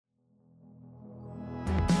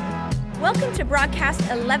Welcome to broadcast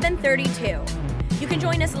 1132. You can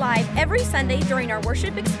join us live every Sunday during our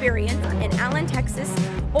worship experience in Allen, Texas,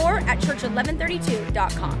 or at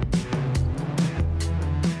church1132.com.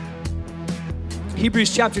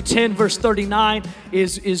 Hebrews chapter 10, verse 39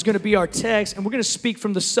 is going to be our text, and we're going to speak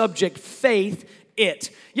from the subject, faith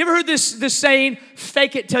it. You ever heard this saying,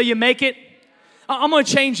 fake it till you make it? I'm going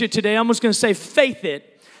to change it today. I'm just going to say, faith it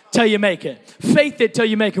till you make it. Faith it till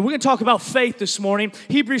you make it. We're going to talk about faith this morning.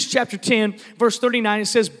 Hebrews chapter 10, verse 39, it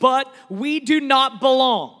says, but we do not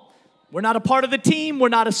belong. We're not a part of the team. We're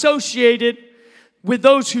not associated with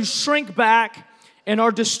those who shrink back and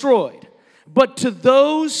are destroyed. But to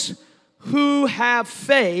those who have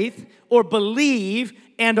faith or believe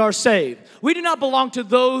and are saved. We do not belong to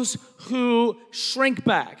those who shrink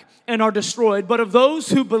back and are destroyed, but of those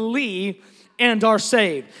who believe and are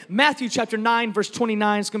saved. Matthew chapter 9, verse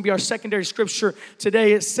 29 is going to be our secondary scripture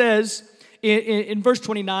today. It says in verse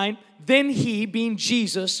 29, then he, being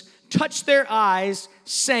Jesus, touched their eyes,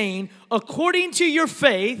 saying, according to your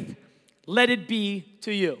faith, let it be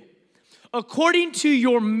to you. According to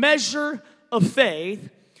your measure of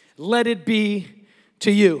faith, let it be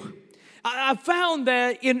to you. I found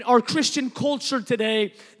that in our Christian culture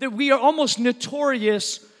today that we are almost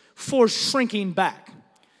notorious for shrinking back.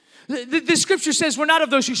 The scripture says we're not of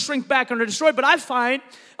those who shrink back and are destroyed, but I find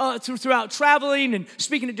throughout traveling and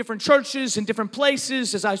speaking to different churches and different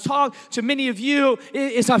places, as I talk to many of you,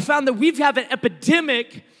 is I found that we have an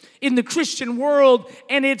epidemic in the Christian world,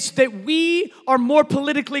 and it's that we are more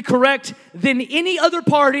politically correct than any other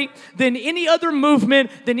party, than any other movement,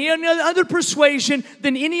 than any other persuasion,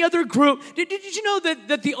 than any other group. Did you know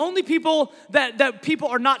that the only people that people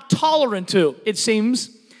are not tolerant to, it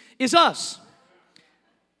seems, is us?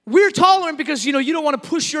 We're tolerant because, you don't want to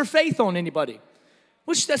push your faith on anybody,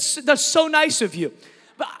 which that's so nice of you.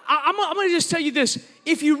 But I'm going to just tell you this.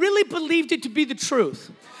 If you really believed it to be the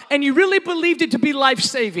truth, and you really believed it to be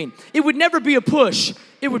life-saving, it would never be a push.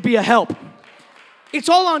 It would be a help. It's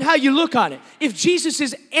all on how you look on it. If Jesus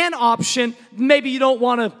is an option, maybe you don't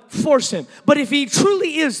want to force him. But if he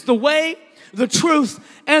truly is the way, the truth,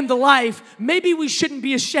 and the life, maybe we shouldn't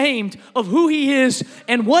be ashamed of who he is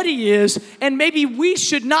and what he is, and maybe we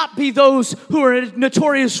should not be those who are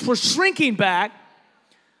notorious for shrinking back,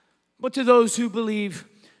 but to those who believe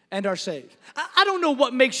and are saved. I don't know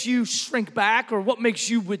what makes you shrink back or what makes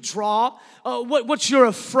you withdraw, what you're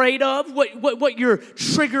afraid of, what your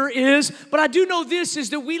trigger is. But I do know this is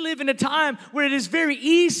that we live in a time where it is very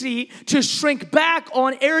easy to shrink back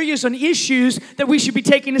on areas and issues that we should be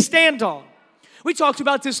taking a stand on. We talked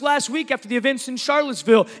about this last week after the events in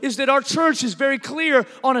Charlottesville, is that our church is very clear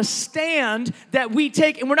on a stand that we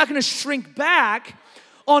take, and we're not going to shrink back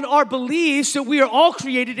on our beliefs that we are all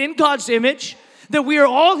created in God's image, that we are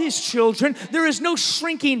all his children. There is no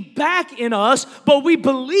shrinking back in us, but we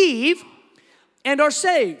believe and are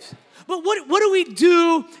saved. But what do we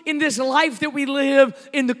do in this life that we live,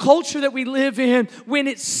 in the culture that we live in, when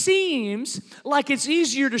it seems like it's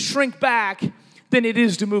easier to shrink back than it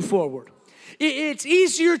is to move forward? It's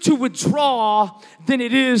easier to withdraw than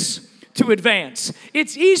it is to advance.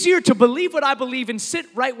 It's easier to believe what I believe and sit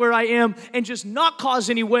right where I am and just not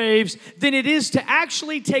cause any waves than it is to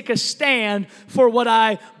actually take a stand for what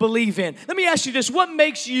I believe in. Let me ask you this. What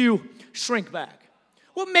makes you shrink back?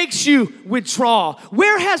 What makes you withdraw?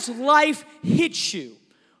 Where has life hit you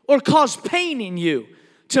or caused pain in you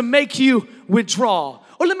to make you withdraw?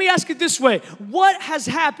 Or let me ask it this way. What has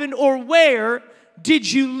happened or where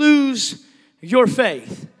did you lose your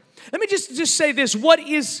faith? Let me just say this. What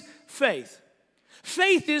is faith?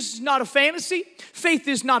 Faith is not a fantasy. Faith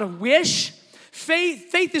is not a wish.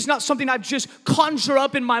 Faith is not something I just conjure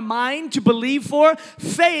up in my mind to believe for.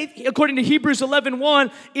 Faith, according to Hebrews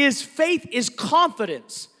 11:1, faith is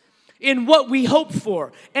confidence in what we hope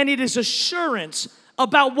for, and it is assurance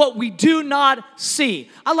about what we do not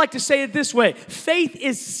see. I like to say it this way. Faith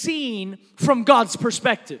is seen from God's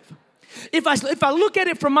perspective. If I look at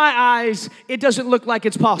it from my eyes, it doesn't look like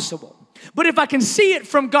it's possible. But if I can see it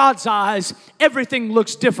from God's eyes, everything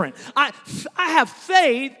looks different. I have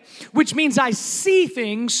faith, which means I see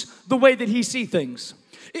things the way that he sees things.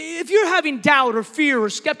 If you're having doubt or fear or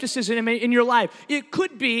skepticism in your life,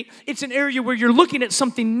 it's an area where you're looking at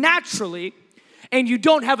something naturally and you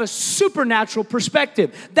don't have a supernatural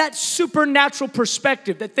perspective. That supernatural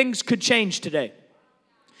perspective that things could change today.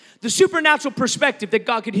 The supernatural perspective that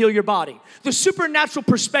God could heal your body. The supernatural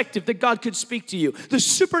perspective that God could speak to you. The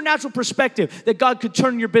supernatural perspective that God could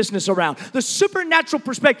turn your business around. The supernatural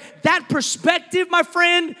perspective, that perspective, my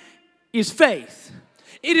friend, is faith.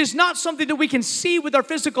 It is not something that we can see with our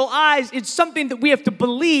physical eyes. It's something that we have to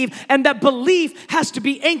believe, and that belief has to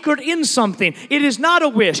be anchored in something. It is not a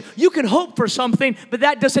wish. You can hope for something, but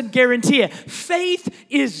that doesn't guarantee it. Faith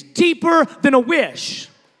is deeper than a wish.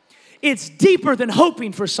 It's deeper than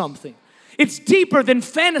hoping for something. It's deeper than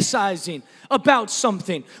fantasizing about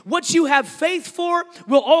something. What you have faith for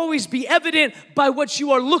will always be evident by what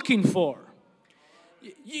you are looking for.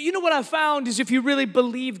 You know what I found is if you really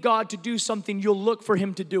believe God to do something, you'll look for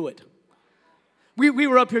Him to do it. We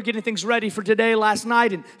were up here getting things ready for today last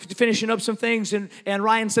night and finishing up some things, and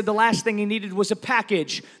Ryan said the last thing he needed was a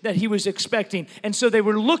package that he was expecting. And so they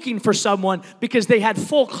were looking for someone because they had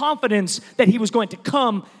full confidence that he was going to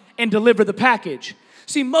come and deliver the package.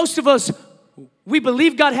 See, most of us, we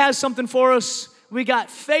believe God has something for us. We got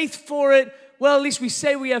faith for it. Well, at least we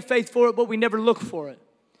say we have faith for it, but we never look for it.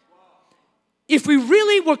 If we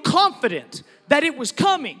really were confident that it was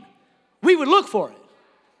coming, we would look for it.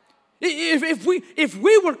 If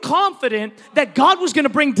we were confident that God was going to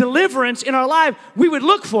bring deliverance in our life, we would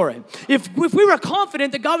look for it. If we were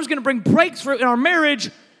confident that God was going to bring breakthrough in our marriage,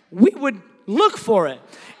 we would look for it.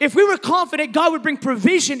 If we were confident God would bring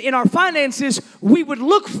provision in our finances, we would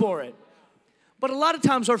look for it. But a lot of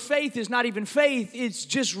times our faith is not even faith. It's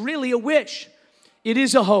just really a wish. It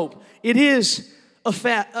is a hope. It is a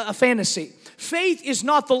fantasy. Faith is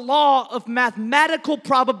not the law of mathematical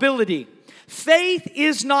probability. Faith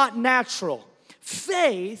is not natural.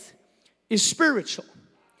 Faith is spiritual.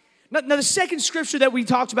 Now the second scripture that we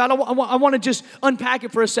talked about, I want to just unpack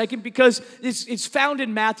it for a second because it's found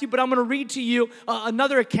in Matthew, but I'm going to read to you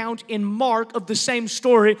another account in Mark of the same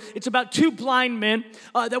story. It's about two blind men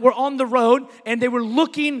that were on the road, and they would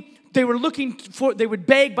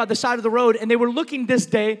beg by the side of the road, and they were looking this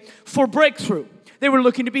day for breakthrough. They were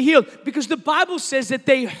looking to be healed because the Bible says that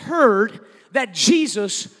they heard that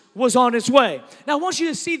Jesus was on his way. Now, I want you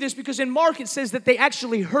to see this because in Mark it says that they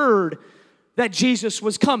actually heard that Jesus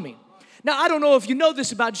was coming. Now, I don't know if you know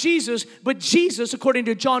this about Jesus, but Jesus, according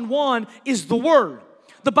to John 1, is the Word.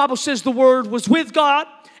 The Bible says the Word was with God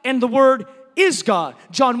and the Word is God.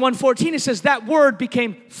 John 1:14, it says that Word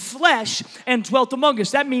became flesh and dwelt among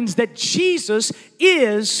us. That means that Jesus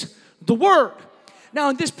is the Word. Now,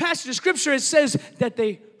 in this passage of Scripture, it says that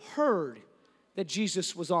they heard that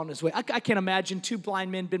Jesus was on his way. I can't imagine two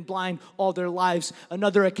blind men been blind all their lives.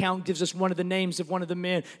 Another account gives us one of the names of one of the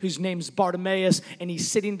men whose name's Bartimaeus, and he's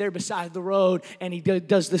sitting there beside the road, and he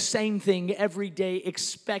does the same thing every day,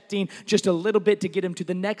 expecting just a little bit to get him to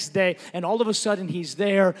the next day, and all of a sudden he's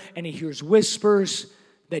there, and he hears whispers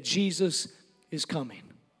that Jesus is coming.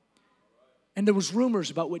 And there was rumors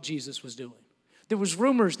about what Jesus was doing. There was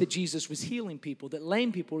rumors that Jesus was healing people, that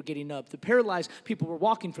lame people were getting up, that paralyzed people were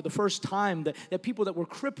walking for the first time, that people that were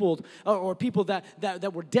crippled or people that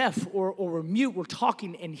were deaf or were mute were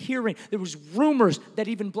talking and hearing. There was rumors that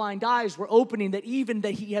even blind eyes were opening, that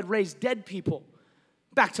he had raised dead people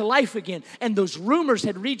back to life again. And those rumors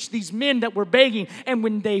had reached these men that were begging. And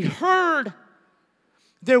when they heard,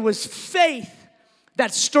 there was faith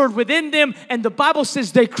that stirred within them. And the Bible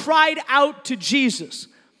says they cried out to Jesus.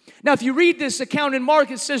 Now, if you read this account in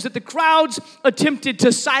Mark, it says that the crowds attempted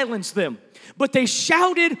to silence them, but they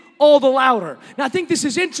shouted all the louder. Now, I think this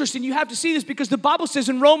is interesting. You have to see this because the Bible says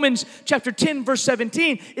in Romans chapter 10, verse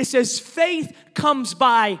 17, it says, faith comes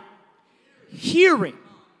by hearing,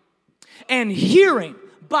 and hearing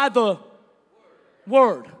by the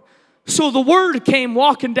word. So the word came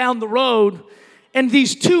walking down the road, and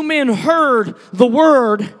these two men heard the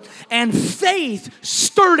word, and faith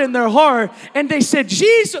stirred in their heart, and they said,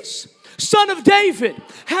 Jesus, Son of David,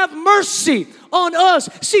 have mercy on us.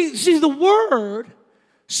 See, the word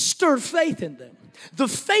stirred faith in them. The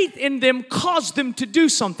faith in them caused them to do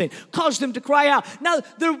something, caused them to cry out. Now,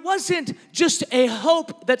 there wasn't just a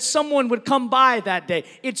hope that someone would come by that day.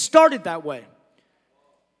 It started that way.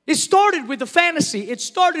 It started with a fantasy. It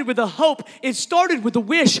started with a hope. It started with a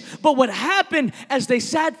wish. But what happened as they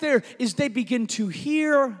sat there is they began to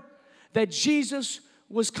hear that Jesus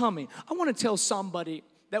was coming. I want to tell somebody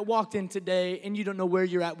that walked in today and you don't know where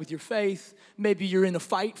you're at with your faith. Maybe you're in a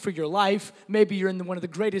fight for your life. Maybe you're in one of the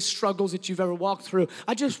greatest struggles that you've ever walked through.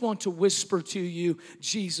 I just want to whisper to you,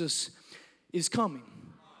 Jesus is coming.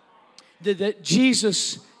 That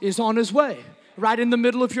Jesus is on his way. Right in the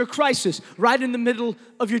middle of your crisis, right in the middle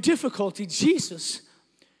of your difficulty, Jesus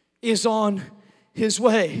is on his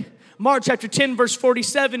way. Mark chapter 10, verse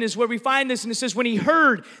 47 is where we find this, and it says, when he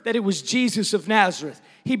heard that it was Jesus of Nazareth,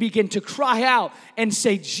 he began to cry out and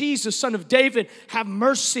say, Jesus, Son of David, have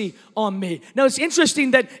mercy on me. Now, it's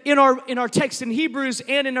interesting that in our text in Hebrews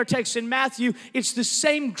and in our text in Matthew, it's the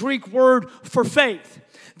same Greek word for faith.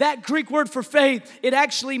 That Greek word for faith, it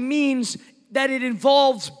actually means that it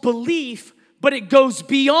involves belief, but it goes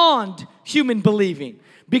beyond human believing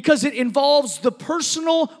because it involves the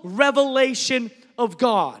personal revelation of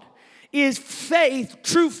God. Is faith,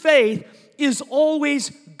 true faith, is always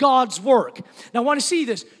God's work. Now I want to see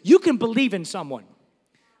this. You can believe in someone,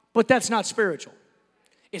 but that's not spiritual.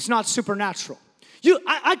 It's not supernatural.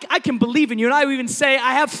 I can believe in you, and I even say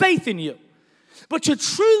I have faith in you. But to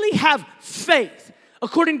truly have faith,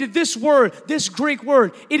 according to this word, this Greek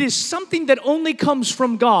word, it is something that only comes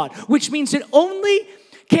from God, which means it only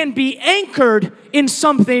can be anchored in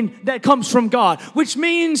something that comes from God, which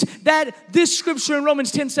means that this scripture in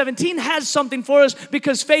Romans 10:17 has something for us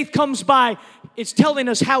because faith comes by, it's telling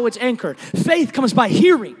us how it's anchored. Faith comes by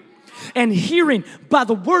hearing, and hearing by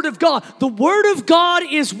the word of God. The word of God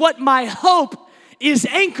is what my hope is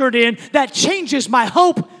anchored in that changes my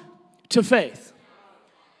hope to faith.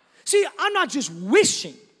 See, I'm not just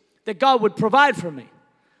wishing that God would provide for me.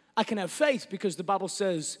 I can have faith because the Bible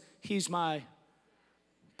says He's my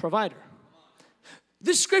provider.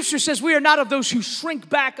 This scripture says we are not of those who shrink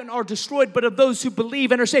back and are destroyed, but of those who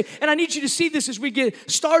believe and are saved. And I need you to see this as we get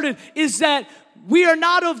started, is that we are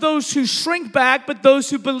not of those who shrink back, but those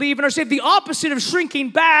who believe and are saved. The opposite of shrinking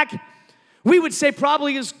back, we would say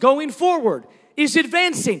probably is going forward, is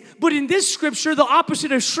advancing. But in this scripture, the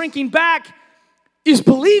opposite of shrinking back is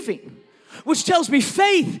believing, which tells me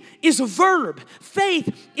faith is a verb.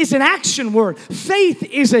 Faith is an action word. Faith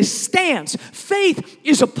is a stance. Faith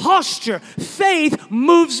is a posture. Faith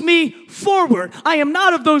moves me forward. I am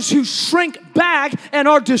not of those who shrink back and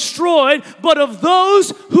are destroyed, but of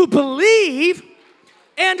those who believe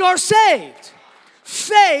and are saved.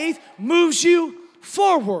 Faith moves you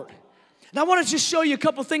forward. And I want to just show you a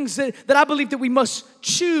couple things that I believe that we must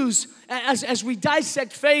choose as we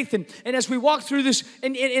dissect faith and as we walk through this.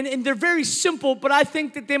 And they're very simple, but I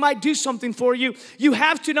think that they might do something for you. You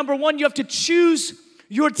have to, number one, you have to choose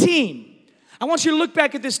your team. I want you to look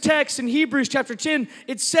back at this text in Hebrews chapter 10.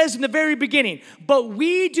 It says in the very beginning, but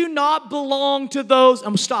we do not belong to those. I'm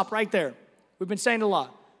going to stop right there. We've been saying a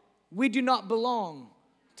lot. We do not belong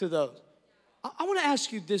to those. I want to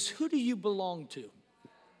ask you this. Who do you belong to?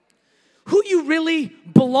 Who you really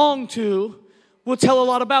belong to will tell a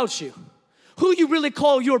lot about you. Who you really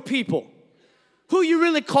call your people. Who you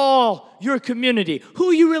really call your community.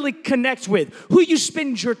 Who you really connect with. Who you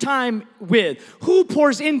spend your time with. Who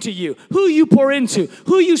pours into you. Who you pour into.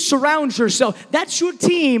 Who you surround yourself. That's your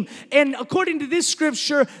team. And according to this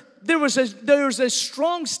scripture, there was a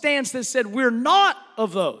strong stance that said we're not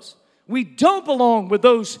of those. We don't belong with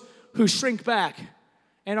those who shrink back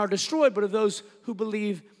and are destroyed, but of those who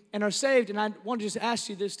believe and are saved. And I want to just ask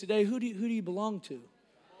you this today. Who do you belong to?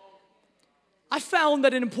 I found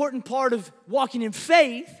that an important part of walking in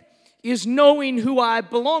faith is knowing who I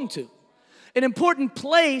belong to. An important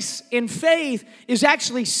place in faith is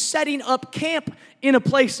actually setting up camp in a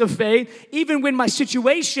place of faith, even when my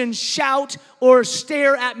situations shout or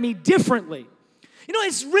stare at me differently. You know,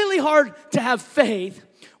 it's really hard to have faith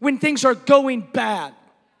when things are going bad.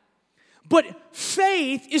 But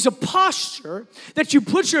faith is a posture that you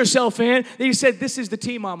put yourself in, that you said, this is the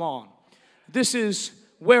team I'm on. This is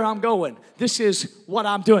where I'm going. This is what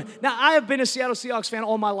I'm doing. Now, I have been a Seattle Seahawks fan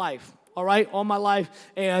all my life, all right? All my life,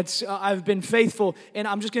 and I've been faithful. And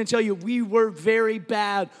I'm just going to tell you, we were very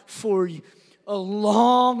bad for a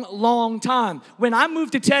long, long time. When I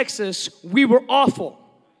moved to Texas, we were awful.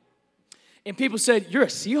 And people said, you're a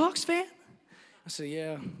Seahawks fan? I said,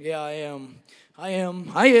 yeah, I am.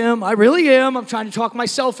 I really am. I'm trying to talk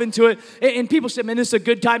myself into it. And people said, man, this is a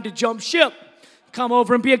good time to jump ship. Come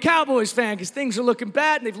over and be a Cowboys fan because things are looking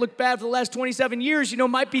bad and they've looked bad for the last 27 years. You know,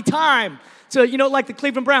 might be time to, like the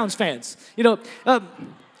Cleveland Browns fans. It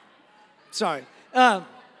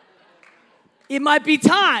might be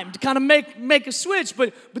time to kind of make a switch.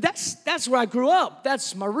 But that's where I grew up.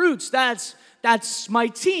 That's my roots. That's my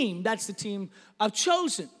team. That's the team I've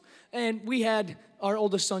chosen. And we had our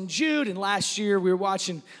oldest son, Jude, and last year we were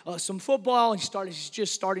watching some football, and he's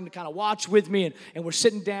just starting to kind of watch with me, and we're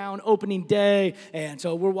sitting down opening day, and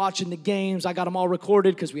so we're watching the games. I got them all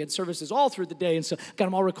recorded because we had services all through the day, and so got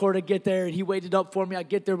them all recorded, get there, and he waited up for me. I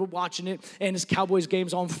get there, we're watching it, and his Cowboys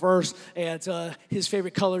game's on first, and his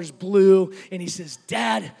favorite color is blue, and he says,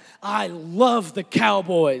 Dad, I love the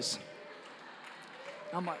Cowboys.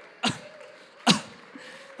 I'm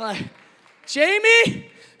like,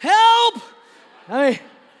 Jamie, help! I mean,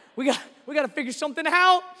 we got to figure something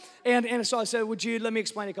out. And so I said, well, Jude, let me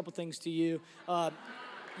explain a couple things to you.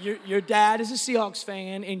 Your dad is a Seahawks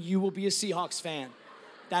fan, and you will be a Seahawks fan.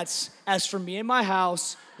 That's, as for me and my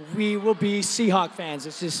house, we will be Seahawks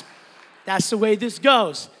fans. That's the way this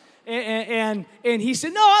goes. And he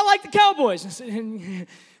said, no, I like the Cowboys. I said,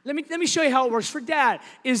 let me show you how it works for Dad.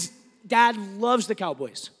 Dad loves the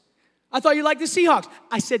Cowboys. I thought you liked the Seahawks.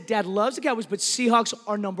 I said, Dad loves the Cowboys, but Seahawks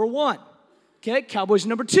are number one. Okay, Cowboys are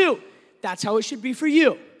number two. That's how it should be for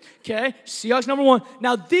you. Okay, Seahawks number one.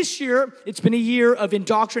 Now this year, it's been a year of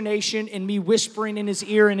indoctrination and me whispering in his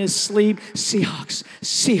ear in his sleep, Seahawks,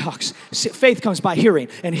 Seahawks. Faith comes by hearing,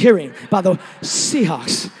 and hearing by the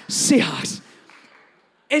Seahawks, Seahawks.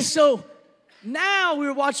 And so now we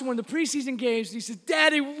were watching one of the preseason games, and he says,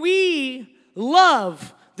 Daddy, we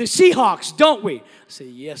love the Seahawks, don't we? I said,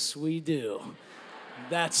 yes, we do.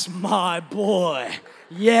 That's my boy.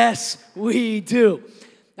 Yes, we do.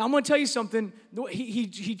 Now, I'm going to tell you something.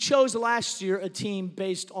 He chose last year a team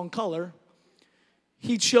based on color.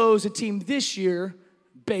 He chose a team this year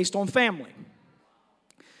based on family.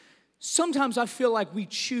 Sometimes I feel like we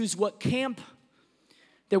choose what camp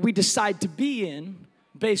that we decide to be in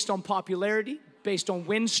based on popularity, based on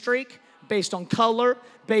win streak, based on color,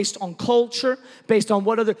 based on culture, based on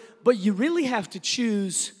what other. But you really have to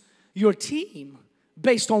choose your team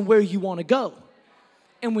based on where you want to go.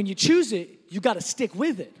 And when you choose it, you got to stick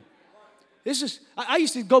with it. I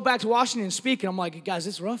used to go back to Washington and speak, and I'm like, guys,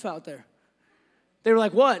 it's rough out there. They were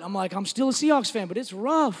like, what? I'm like, I'm still a Seahawks fan, but it's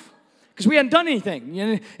rough. Because we hadn't done anything. You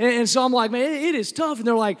know? And so I'm like, man, it is tough. And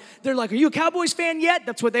they're like, are you a Cowboys fan yet?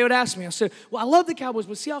 That's what they would ask me. I said, well, I love the Cowboys,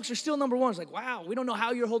 but Seahawks are still number one. I was like, wow, we don't know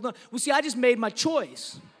how you're holding on. Well, see, I just made my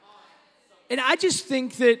choice. And I just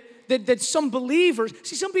think that some believers,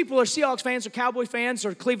 see, some people are Seahawks fans or Cowboy fans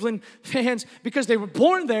or Cleveland fans because they were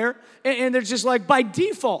born there, and they're just like by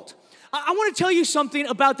default. I want to tell you something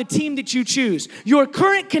about the team that you choose. Your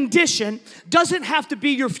current condition doesn't have to be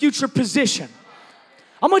your future position.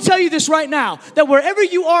 I'm going to tell you this right now, that wherever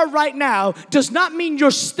you are right now does not mean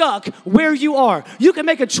you're stuck where you are. You can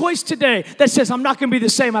make a choice today that says, I'm not going to be the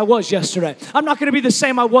same I was yesterday. I'm not going to be the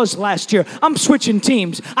same I was last year. I'm switching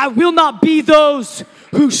teams. I will not be those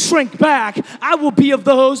who shrink back. I will be of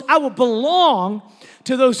those. I will belong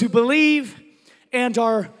to those who believe and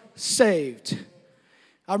are saved.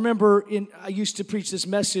 I remember I used to preach this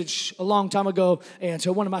message a long time ago, and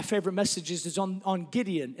so one of my favorite messages is on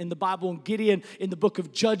Gideon in the Bible. And Gideon in the book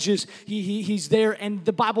of Judges, he's there, and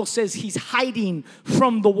the Bible says he's hiding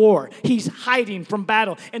from the war. He's hiding from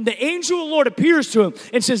battle. And the angel of the Lord appears to him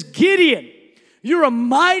and says, Gideon, you're a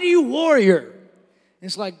mighty warrior. And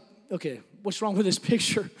it's like, okay, what's wrong with this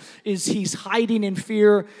picture? Is he's hiding in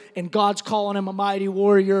fear, and God's calling him a mighty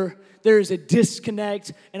warrior. There is a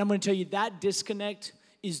disconnect, and I'm going to tell you that disconnect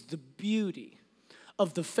is the beauty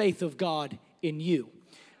of the faith of God in you.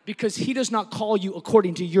 Because he does not call you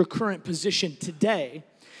according to your current position today.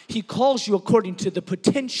 He calls you according to the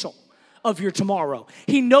potential of your tomorrow.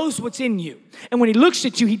 He knows what's in you. And when he looks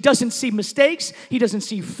at you, he doesn't see mistakes. He doesn't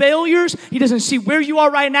see failures. He doesn't see where you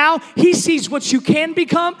are right now. He sees what you can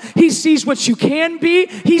become. He sees what you can be.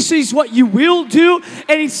 He sees what you will do.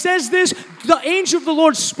 And he says this, the angel of the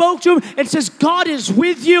Lord spoke to him and says, God is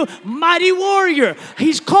with you, mighty warrior.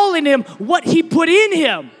 He's calling him what he put in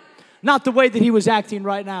him, not the way that he was acting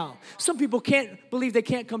right now. Some people can't believe they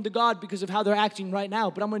can't come to God because of how they're acting right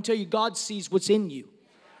now. But I'm going to tell you, God sees what's in you.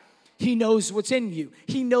 He knows what's in you.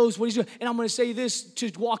 He knows what he's doing. And I'm going to say this,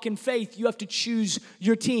 to walk in faith, you have to choose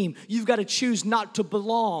your team. You've got to choose not to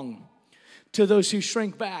belong to those who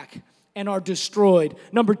shrink back and are destroyed.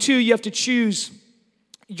 Number two, you have to choose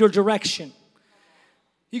your direction.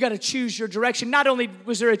 You got to choose your direction. Not only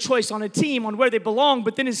was there a choice on a team on where they belong,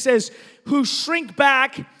 but then it says who shrink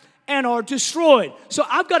back and are destroyed. So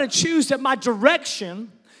I've got to choose that my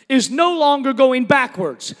direction is no longer going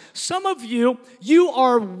backwards. Some of you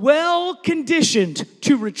are well conditioned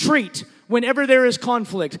to retreat whenever there is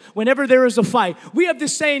conflict, whenever there is a fight. We have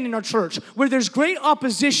this saying in our church, where there's great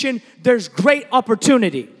opposition, there's great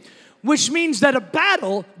opportunity. Which means that a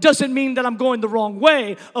battle doesn't mean that I'm going the wrong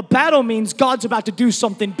way. A battle means God's about to do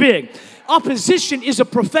something big. Opposition is a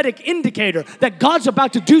prophetic indicator that God's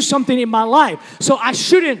about to do something in my life. So I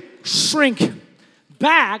shouldn't shrink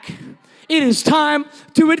back. It is time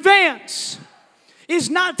to advance. It's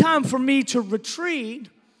not time for me to retreat.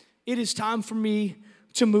 It is time for me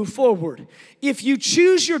to move forward. If you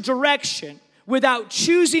choose your direction without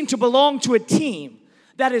choosing to belong to a team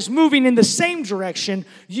that is moving in the same direction,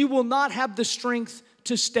 you will not have the strength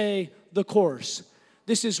to stay the course.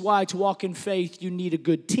 This is why to walk in faith, you need a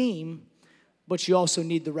good team, but you also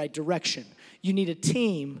need the right direction. You need a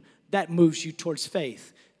team that moves you towards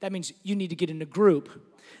faith. That means you need to get in a group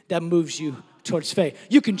that moves you towards faith.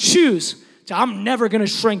 You can choose to, I'm never going to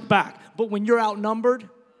shrink back. But when you're outnumbered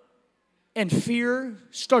and fear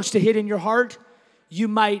starts to hit in your heart, you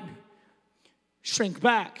might shrink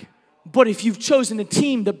back. But if you've chosen a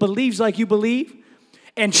team that believes like you believe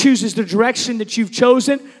and chooses the direction that you've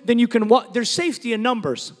chosen, then you can walk. There's safety in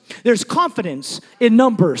numbers. There's confidence in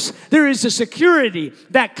numbers. There is a security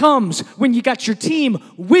that comes when you got your team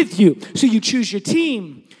with you. So you choose your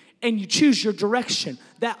team and you choose your direction.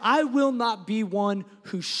 That I will not be one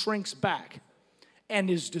who shrinks back and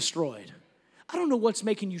is destroyed. I don't know what's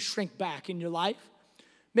making you shrink back in your life.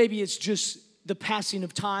 Maybe it's just the passing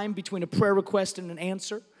of time between a prayer request and an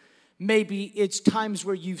answer. Maybe it's times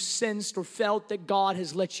where you've sensed or felt that God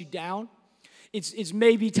has let you down. It's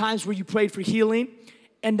maybe times where you prayed for healing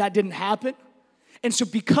and that didn't happen. And so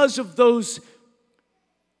because of those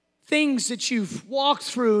things that you've walked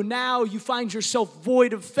through, now you find yourself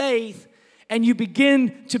void of faith and you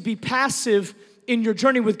begin to be passive in your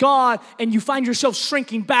journey with God and you find yourself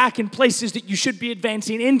shrinking back in places that you should be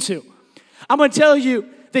advancing into. I'm going to tell you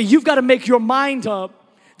that you've got to make your mind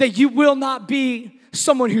up that you will not be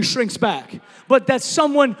someone who shrinks back, but that's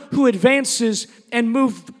someone who advances and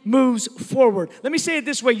moves forward. Let me say it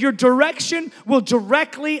this way. Your direction will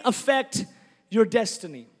directly affect your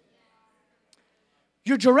destiny.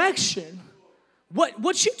 Your direction,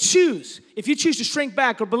 what you choose, if you choose to shrink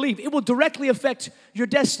back or believe, it will directly affect your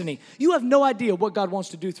destiny. You have no idea what God wants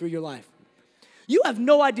to do through your life. You have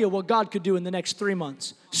no idea what God could do in the next 3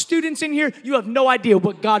 months. Students in here, you have no idea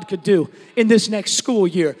what God could do in this next school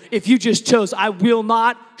year if you just chose, I will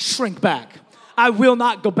not shrink back. I will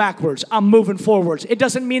not go backwards. I'm moving forwards. It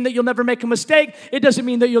doesn't mean that you'll never make a mistake. It doesn't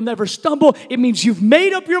mean that you'll never stumble. It means you've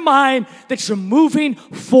made up your mind that you're moving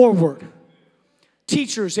forward.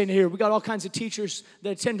 Teachers in here, we got all kinds of teachers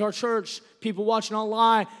that attend our church, people watching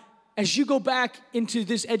online. As you go back into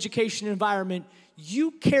this education environment,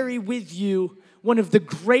 you carry with you one of the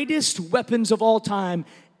greatest weapons of all time,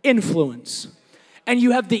 influence. And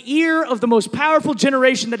you have the ear of the most powerful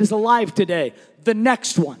generation that is alive today, the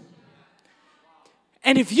next one.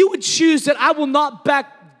 And if you would choose that I will not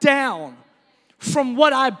back down from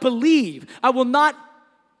what I believe, I will not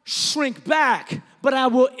shrink back, but I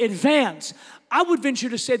will advance, I would venture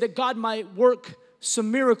to say that God might work some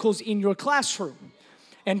miracles in your classroom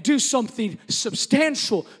and do something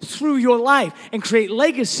substantial through your life and create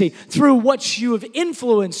legacy through what you have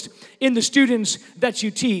influenced in the students that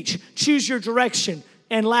you teach. Choose your direction,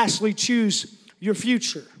 and lastly, choose your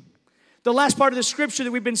future. The last part of the scripture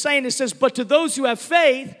that we've been saying, it says, but to those who have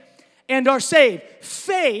faith and are saved.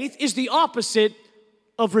 Faith is the opposite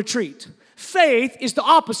of retreat. Faith is the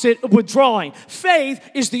opposite of withdrawing. Faith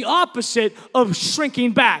is the opposite of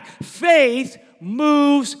shrinking back. Faith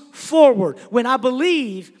moves forward. When I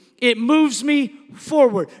believe, it moves me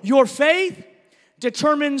forward. Your faith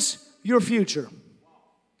determines your future.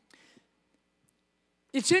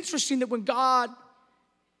 It's interesting that when God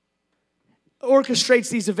orchestrates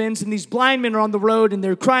these events and these blind men are on the road and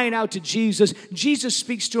they're crying out to Jesus, Jesus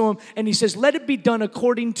speaks to them and he says, let it be done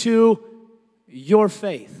according to your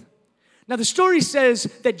faith. Now the story says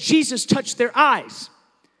that Jesus touched their eyes,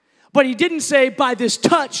 but he didn't say by this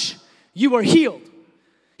touch you are healed.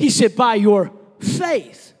 He said by your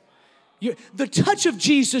faith. The touch of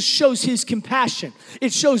Jesus shows his compassion.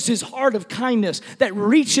 It shows his heart of kindness that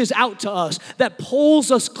reaches out to us, that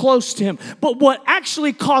pulls us close to him. But what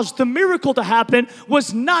actually caused the miracle to happen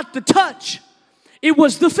was not the touch. It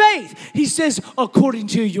was the faith. He says, according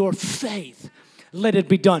to your faith, let it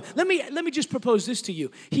be done. Let me just propose this to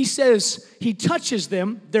you. He says, he touches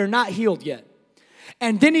them. They're not healed yet.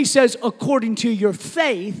 And then he says, according to your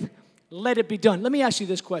faith, let it be done. Let me ask you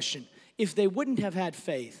this question. If they wouldn't have had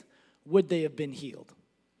faith, would they have been healed?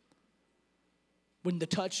 Wouldn't the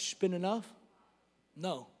touch been enough?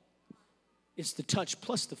 No. It's the touch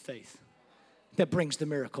plus the faith that brings the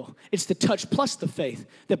miracle. It's the touch plus the faith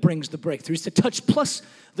that brings the breakthrough. It's the touch plus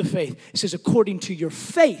the faith. It says, according to your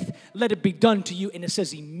faith, let it be done to you. And it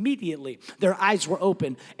says immediately their eyes were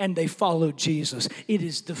open and they followed Jesus. It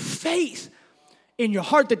is the faith in your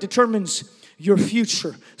heart that determines your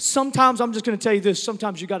future. Sometimes, I'm just going to tell you this,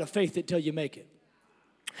 sometimes you got a faith it till you make it.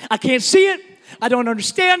 I can't see it. I don't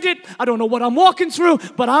understand it. I don't know what I'm walking through,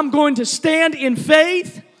 but I'm going to stand in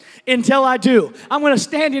faith until I do. I'm going to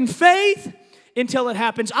stand in faith until it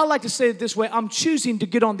happens. I like to say it this way. I'm choosing to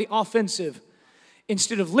get on the offensive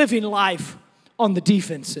instead of living life on the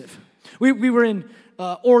defensive. We were in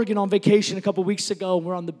Oregon on vacation a couple weeks ago.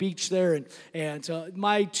 We're on the beach there, and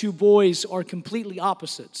my two boys are completely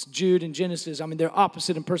opposites, Jude and Genesis. I mean, they're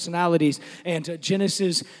opposite in personalities, and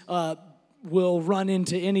Genesis will run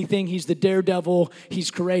into anything. He's the daredevil. He's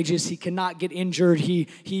courageous. He cannot get injured. He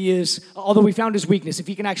is, although we found his weakness, if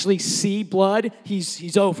he can actually see blood,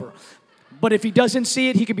 he's over. But if he doesn't see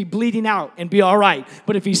it, he could be bleeding out and be all right.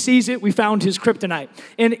 But if he sees it, we found his kryptonite.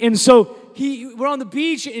 And so we're on the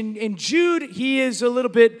beach, and Jude, he is a little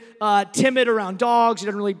bit timid around dogs. He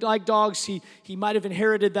doesn't really like dogs. He might have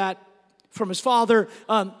inherited that from his father.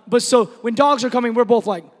 But so when dogs are coming, we're both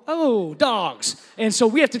like, oh, dogs. And so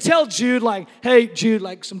we have to tell Jude, like, hey, Jude,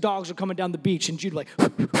 like some dogs are coming down the beach. And Jude like,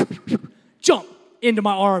 jump into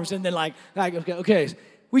my arms. And then like okay.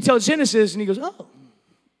 We tell Genesis, and he goes, oh.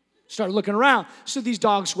 Started looking around. So these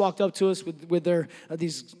dogs walked up to us with their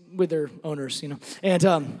owners,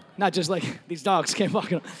 and not just like these dogs came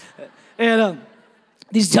walking up. And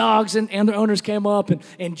these dogs and their owners came up,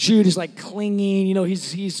 and Jude is like clinging,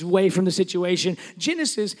 he's away from the situation.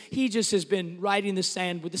 Genesis, he just has been riding the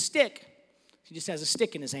sand with a stick. He just has a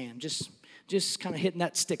stick in his hand, just kind of hitting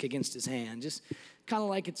that stick against his hand, just kind of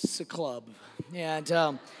like it's a club.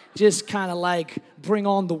 And just kind of like bring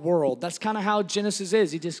on the world. That's kind of how Genesis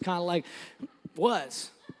is. He just kind of like, what?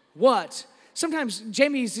 Sometimes,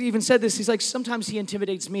 Jamie's even said this, he's like, sometimes he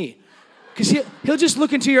intimidates me. Because he'll just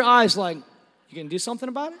look into your eyes like, you gonna do something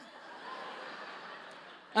about it?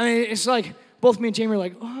 I mean, it's like, both me and Jamie are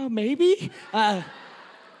like, oh, maybe?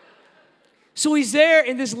 So he's there,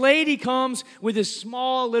 and this lady comes with this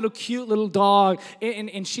small, little, cute little dog,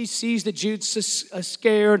 and she sees that Jude's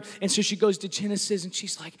scared, and so she goes to Genesis, and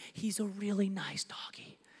she's like, he's a really nice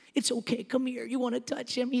doggy. It's okay, come here, you want to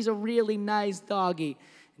touch him? He's a really nice doggy.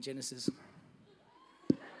 And Genesis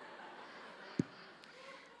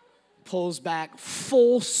pulls back,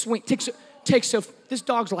 full swing, this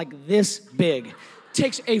dog's like this big,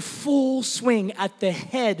 takes a full swing at the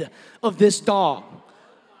head of this dog.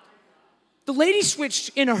 The lady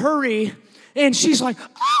switched in a hurry, and she's like,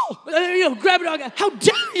 oh, grab a dog. How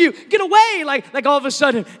dare you? Get away. Like all of a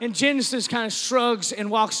sudden. And Genesis kind of shrugs and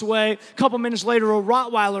walks away. A couple minutes later, a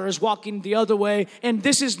Rottweiler is walking the other way. And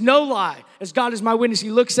this is no lie. As God is my witness, he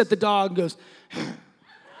looks at the dog and goes,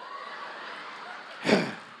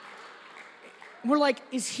 we're like,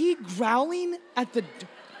 is he growling at the,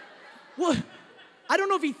 what? I don't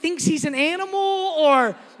know if he thinks he's an animal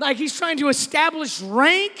or like he's trying to establish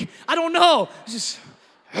rank. I don't know. It's just,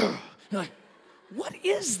 like, what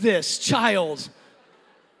is this child?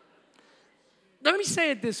 Let me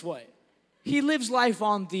say it this way. He lives life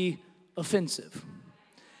on the offensive.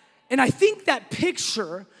 And I think that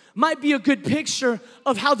picture might be a good picture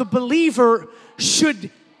of how the believer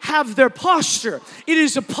should have their posture. It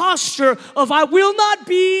is a posture of I will not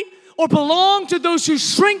be or belong to those who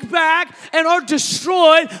shrink back and are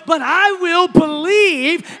destroyed, but I will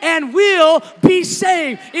believe and will be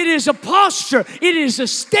saved. It is a posture, it is a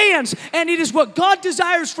stance, and it is what God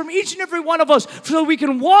desires from each and every one of us so we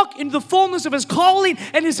can walk in the fullness of His calling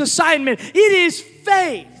and His assignment. It is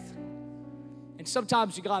faith. And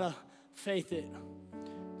sometimes you gotta faith it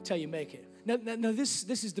until you make it. Now this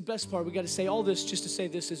is the best part. We gotta say all this just to say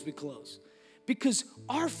this as we close. Because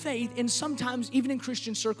our faith, and sometimes even in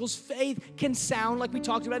Christian circles, faith can sound like we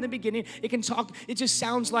talked about in the beginning. It just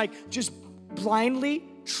sounds like just blindly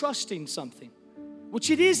trusting something.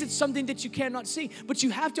 Which it is, it's something that you cannot see. But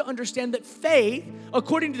you have to understand that faith,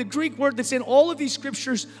 according to the Greek word that's in all of these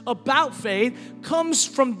scriptures about faith, comes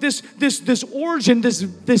from this origin,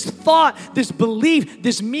 this thought, this belief,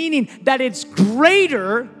 this meaning that it's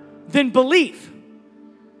greater than belief.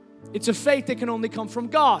 It's a faith that can only come from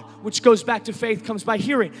God, which goes back to faith comes by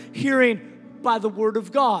hearing by the word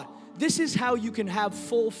of God. This is how you can have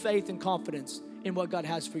full faith and confidence in what God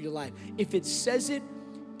has for your life. If it says it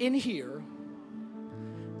in here,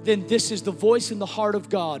 then this is the voice in the heart of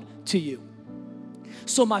God to you.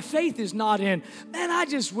 So my faith is not in, man, I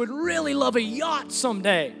just would really love a yacht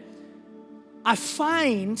someday. I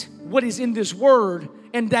find what is in this word,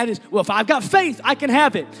 and that is, well, if I've got faith, I can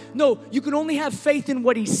have it. No, you can only have faith in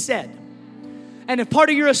what He said. And if part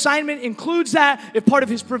of your assignment includes that, if part of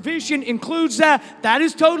His provision includes that, that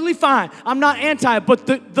is totally fine. I'm not anti, but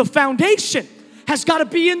the foundation has got to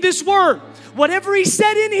be in this word. Whatever He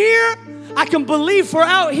said in here, I can believe for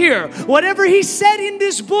out here. Whatever He said in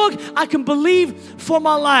this book, I can believe for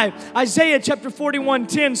my life. Isaiah chapter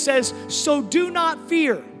 41:10 says, so do not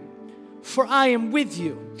fear, for I am with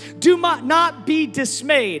you. Do not be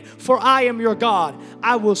dismayed, for I am your God.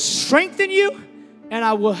 I will strengthen you and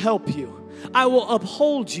I will help you. I will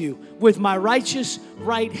uphold you with my righteous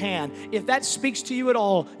right hand. If that speaks to you at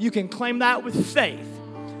all, you can claim that with faith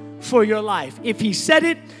for your life. If He said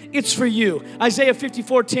it, it's for you. Isaiah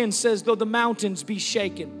 54:10 says, though the mountains be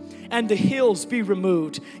shaken and the hills be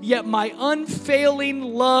removed, yet my unfailing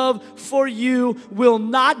love for you will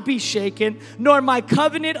not be shaken, nor my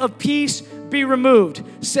covenant of peace be removed,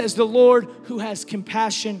 says the Lord who has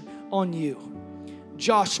compassion on you.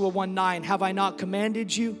 Joshua 1:9, have I not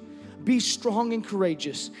commanded you? Be strong and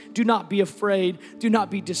courageous. Do not be afraid. Do not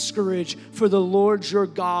be discouraged, for the Lord your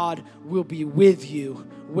God will be with you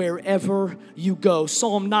wherever you go.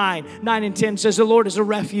 Psalm 9:9-10 says, the Lord is a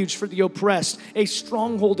refuge for the oppressed, a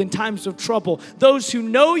stronghold in times of trouble. Those who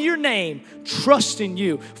know your name trust in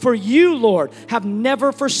you. For you, Lord, have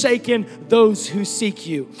never forsaken those who seek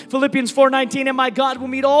you. Philippians 4:19, and my God will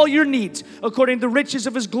meet all your needs according to the riches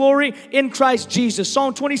of his glory in Christ Jesus.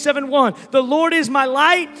 Psalm 27:1, the Lord is my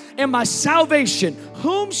light and my salvation.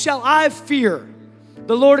 Whom shall I fear?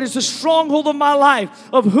 The Lord is the stronghold of my life.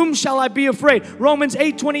 Of whom shall I be afraid? Romans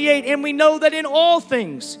 8:28, and we know that in all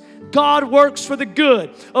things God works for the good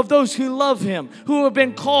of those who love him, who have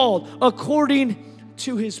been called according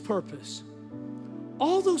to his purpose.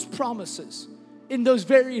 All those promises in those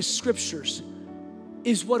various scriptures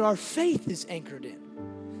is what our faith is anchored in.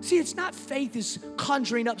 See, it's not faith is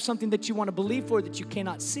conjuring up something that you want to believe for that you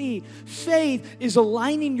cannot see. Faith is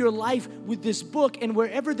aligning your life with this book, and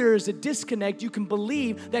wherever there is a disconnect, you can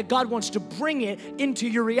believe that God wants to bring it into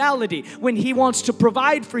your reality. When he wants to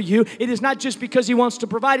provide for you, it is not just because he wants to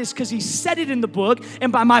provide, it's because he said it in the book,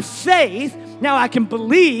 and by my faith, now I can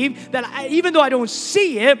believe that even though I don't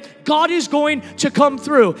see it, God is going to come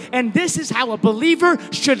through. And this is how a believer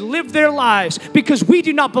should live their lives, because we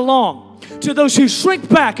do not belong to those who shrink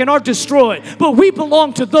back and are destroyed, but we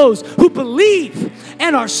belong to those who believe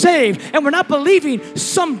and are saved. And we're not believing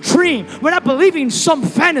some dream. We're not believing some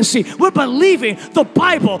fantasy. We're believing the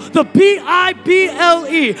Bible, the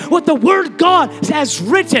Bible, what the Word of God has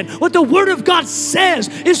written, what the Word of God says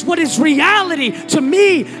is what is reality to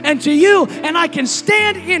me and to you. And I can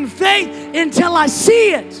stand in faith until I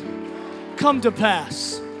see it come to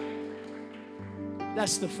pass.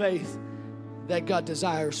 That's the faith that God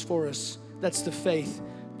desires for us. That's the faith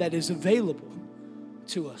that is available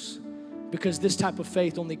to us, because this type of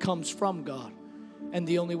faith only comes from God, and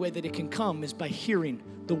the only way that it can come is by hearing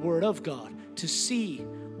the Word of God to see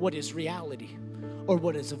what is reality or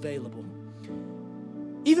what is available.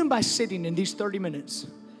 Even by sitting in these 30 minutes,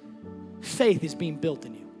 faith is being built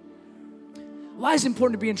in you. Why is it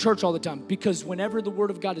important to be in church all the time? Because whenever the Word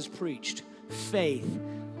of God is preached, faith,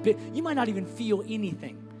 you might not even feel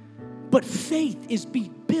anything, but faith is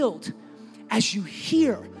being built as you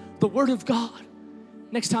hear the Word of God.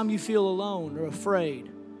 Next time you feel alone or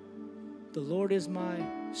afraid, the Lord is my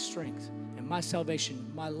strength and my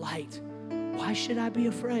salvation, my light. Why should I be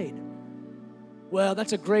afraid? Well,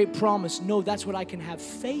 that's a great promise. No, that's what I can have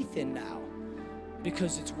faith in now,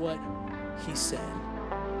 because it's what he said.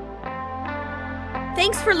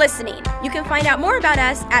 Thanks for listening. You can find out more about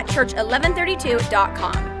us at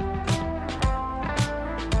church1132.com.